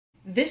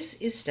This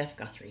is Steph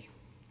Guthrie,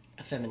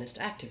 a feminist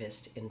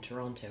activist in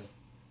Toronto.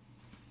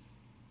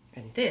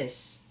 And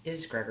this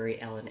is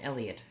Gregory Allen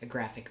Elliott, a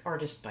graphic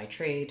artist by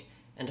trade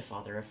and a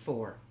father of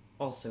four,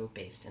 also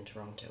based in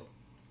Toronto.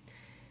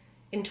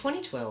 In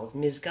 2012,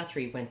 Ms.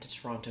 Guthrie went to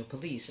Toronto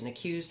police and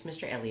accused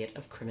Mr. Elliott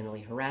of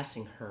criminally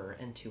harassing her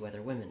and two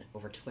other women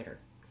over Twitter.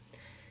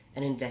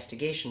 An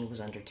investigation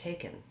was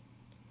undertaken.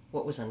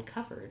 What was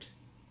uncovered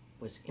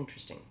was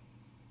interesting.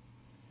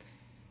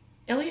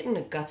 Elliott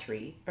and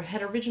Guthrie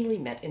had originally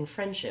met in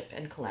friendship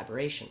and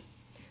collaboration.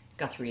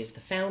 Guthrie is the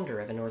founder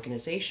of an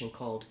organization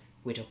called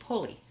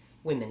Widopoly,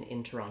 Women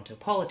in Toronto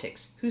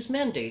Politics, whose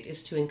mandate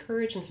is to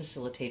encourage and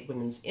facilitate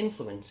women's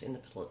influence in the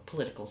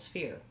political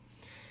sphere.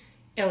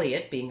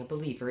 Elliott, being a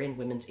believer in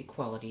women's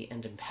equality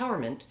and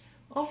empowerment,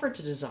 offered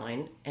to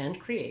design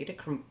and create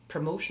a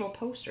promotional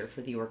poster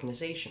for the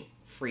organization,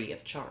 free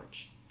of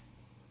charge.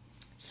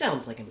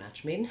 Sounds like a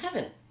match made in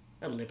heaven.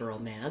 A liberal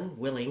man,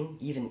 willing,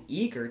 even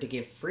eager to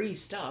give free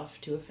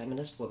stuff to a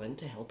feminist woman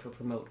to help her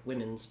promote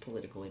women's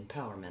political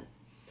empowerment.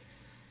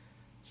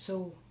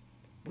 So,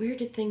 where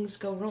did things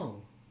go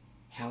wrong?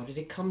 How did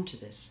it come to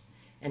this?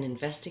 An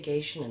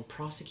investigation and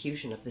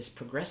prosecution of this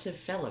progressive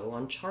fellow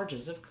on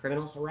charges of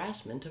criminal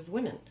harassment of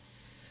women.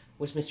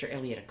 Was Mr.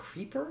 Elliott a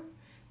creeper?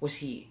 Was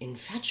he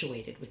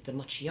infatuated with the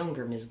much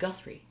younger Ms.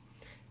 Guthrie?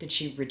 Did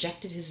she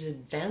reject his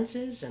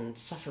advances and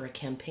suffer a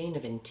campaign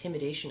of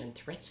intimidation and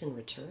threats in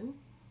return?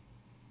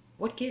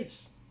 What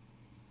gives?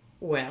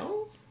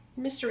 Well,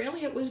 Mr.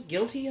 Elliott was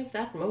guilty of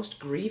that most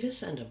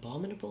grievous and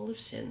abominable of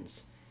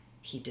sins.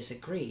 He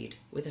disagreed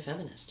with a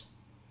feminist.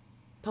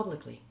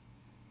 Publicly.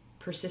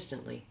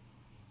 Persistently.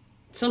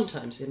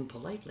 Sometimes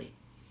impolitely.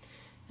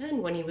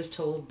 And when he was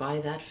told by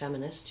that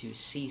feminist to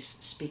cease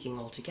speaking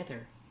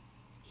altogether,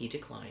 he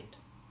declined.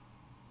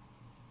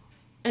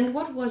 And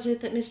what was it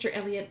that Mr.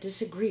 Elliott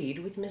disagreed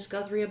with Miss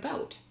Guthrie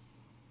about?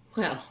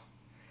 Well,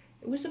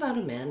 it was about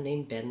a man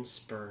named Ben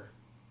Spur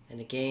and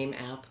a game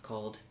app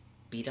called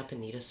Beat Up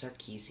Anita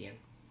Sarkeesian.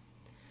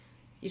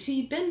 You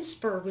see, Ben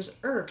Spur was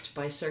irked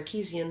by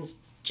Sarkeesian's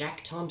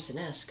Jack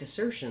Thompson-esque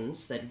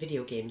assertions that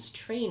video games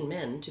train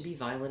men to be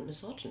violent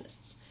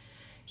misogynists.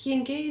 He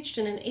engaged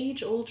in an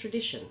age-old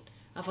tradition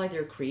of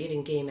either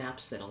creating game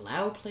apps that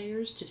allow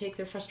players to take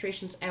their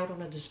frustrations out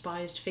on a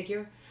despised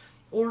figure,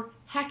 or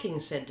hacking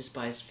said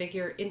despised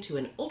figure into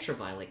an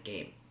ultraviolet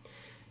game.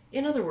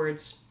 In other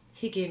words,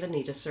 he gave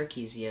Anita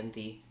Sarkeesian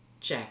the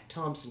Jack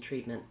Thompson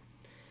treatment.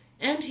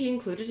 And he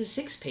included a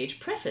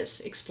 6-page preface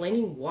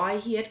explaining why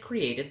he had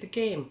created the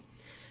game.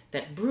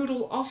 That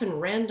brutal, often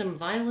random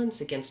violence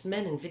against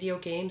men in video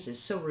games is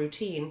so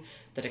routine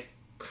that a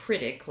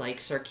critic like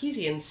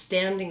Sarkeesian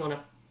standing on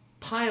a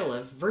pile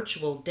of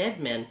virtual dead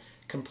men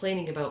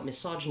complaining about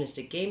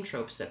misogynistic game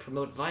tropes that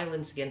promote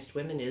violence against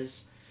women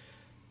is,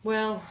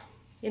 well,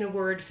 in a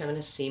word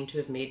feminists seem to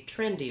have made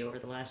trendy over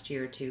the last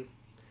year or two,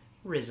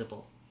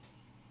 risible.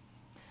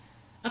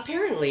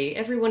 Apparently,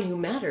 everyone who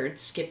mattered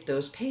skipped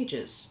those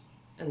pages,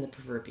 and the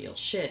proverbial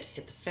shit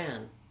hit the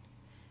fan.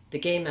 The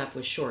game app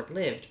was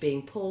short-lived,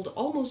 being pulled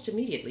almost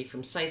immediately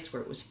from sites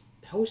where it was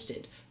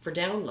hosted for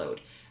download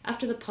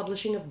after the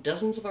publishing of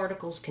dozens of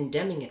articles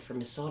condemning it for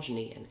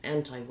misogyny and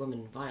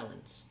anti-woman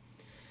violence.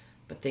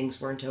 But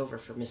things weren't over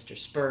for Mr.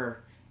 Spur,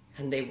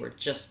 and they were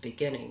just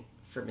beginning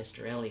for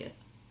Mr. Elliott.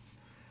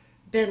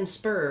 Ben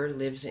Spur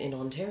lives in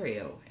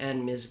Ontario,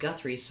 and Ms.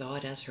 Guthrie saw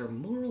it as her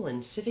moral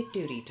and civic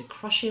duty to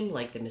crush him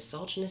like the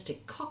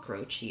misogynistic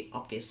cockroach he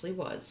obviously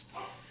was.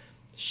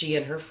 She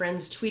and her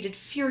friends tweeted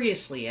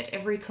furiously at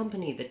every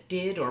company that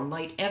did or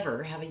might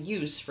ever have a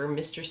use for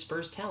Mr.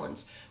 Spur's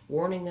talents,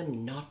 warning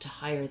them not to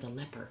hire the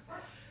leper.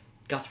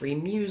 Guthrie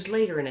mused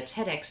later in a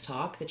TEDx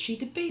talk that she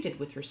debated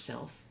with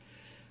herself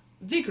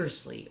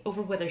vigorously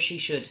over whether she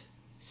should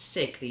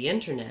sick the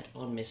internet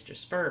on Mr.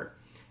 Spur,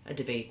 a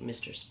debate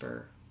Mr.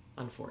 Spur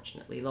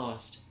unfortunately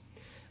lost.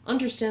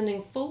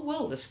 Understanding full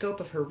well the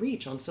scope of her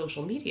reach on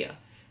social media,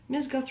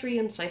 Ms. Guthrie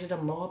incited a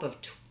mob of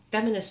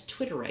feminist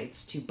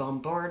Twitterites to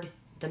bombard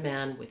the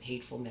man with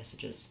hateful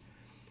messages.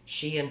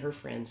 She and her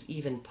friends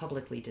even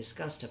publicly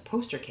discussed a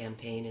poster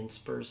campaign in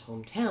Spur's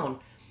hometown,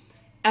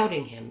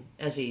 outing him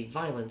as a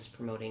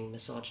violence-promoting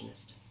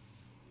misogynist.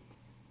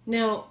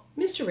 Now,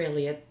 Mr.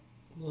 Elliott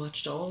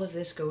watched all of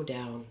this go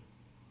down,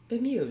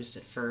 bemused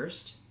at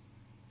first,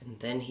 and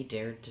then he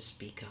dared to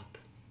speak up.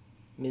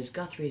 Ms.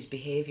 Guthrie's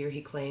behavior,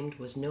 he claimed,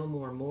 was no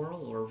more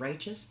moral or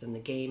righteous than the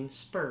game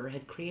Spur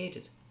had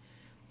created.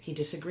 He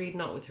disagreed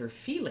not with her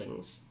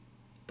feelings,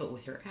 but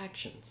with her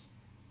actions.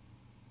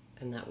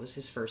 And that was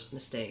his first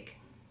mistake.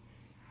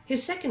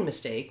 His second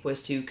mistake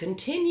was to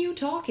continue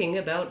talking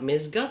about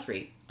Ms.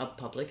 Guthrie, a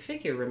public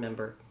figure,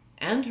 remember,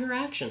 and her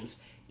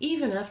actions,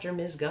 even after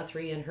Ms.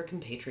 Guthrie and her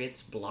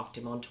compatriots blocked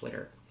him on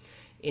Twitter.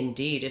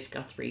 Indeed, if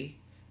Guthrie,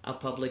 a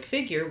public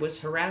figure, was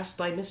harassed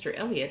by Mr.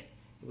 Elliott,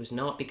 it was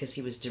not because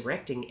he was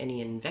directing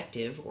any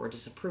invective or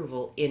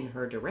disapproval in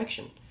her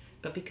direction,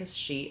 but because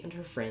she and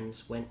her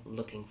friends went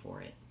looking for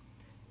it.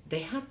 They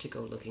had to go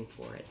looking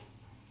for it.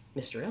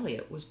 Mr.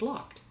 Elliott was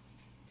blocked.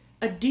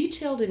 A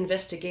detailed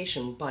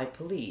investigation by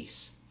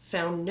police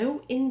found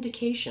no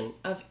indication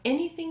of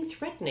anything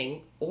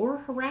threatening or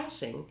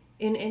harassing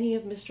in any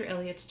of Mr.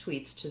 Elliott's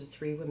tweets to the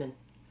three women.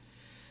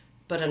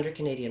 But under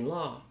Canadian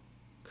law,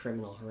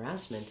 criminal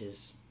harassment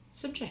is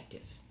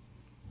subjective.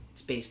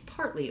 It's based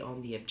partly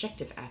on the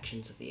objective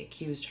actions of the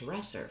accused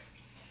harasser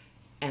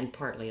and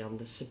partly on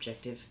the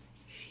subjective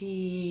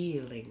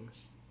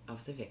feelings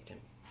of the victim.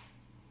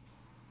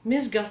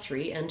 Ms.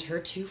 Guthrie and her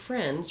two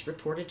friends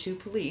reported to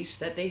police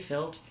that they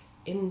felt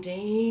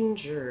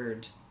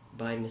endangered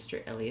by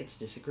Mr. Elliott's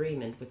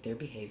disagreement with their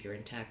behavior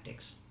and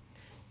tactics.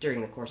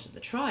 During the course of the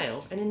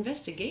trial, an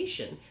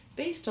investigation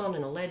based on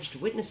an alleged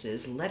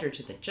witness's letter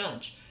to the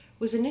judge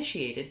was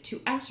initiated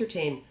to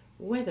ascertain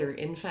whether,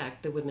 in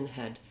fact, the women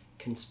had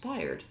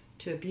conspired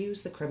to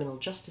abuse the criminal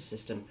justice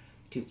system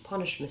to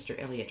punish Mr.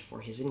 Elliott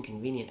for his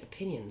inconvenient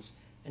opinions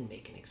and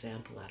make an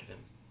example out of him.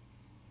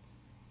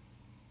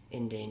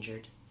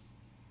 Endangered?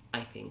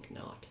 I think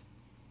not.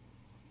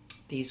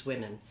 These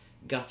women,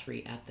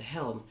 Guthrie at the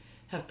helm,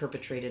 have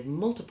perpetrated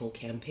multiple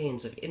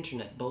campaigns of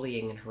internet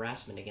bullying and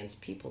harassment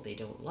against people they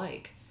don't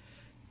like.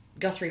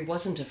 Guthrie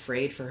wasn't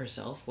afraid for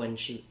herself when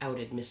she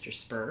outed Mr.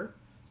 Spur.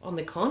 On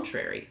the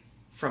contrary,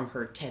 from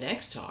her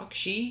TEDx talk,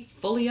 she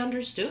fully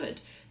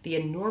understood the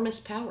enormous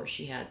power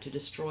she had to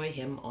destroy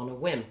him on a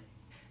whim.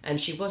 And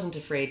she wasn't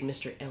afraid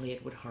Mr.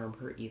 Elliott would harm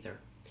her either.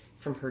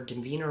 From her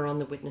demeanor on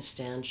the witness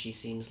stand, she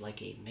seems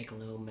like a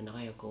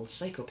megalomaniacal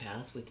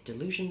psychopath with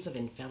delusions of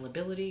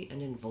infallibility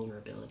and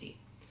invulnerability.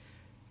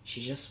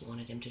 She just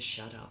wanted him to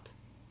shut up,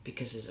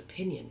 because his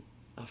opinion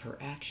of her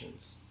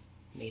actions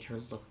made her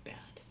look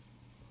bad.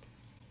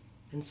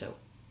 And so,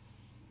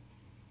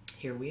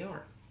 here we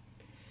are.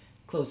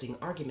 Closing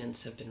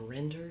arguments have been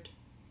rendered,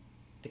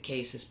 the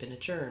case has been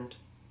adjourned,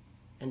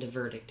 and a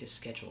verdict is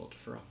scheduled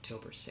for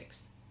October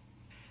 6th.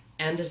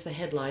 And as the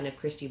headline of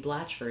Christy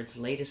Blatchford's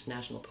latest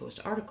National Post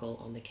article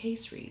on the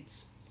case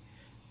reads,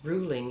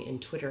 ruling in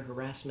Twitter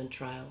harassment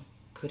trial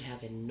could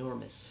have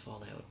enormous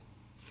fallout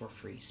for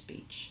free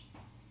speech.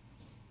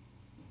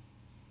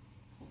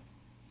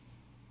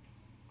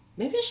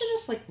 Maybe I should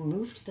just,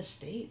 move to the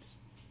States.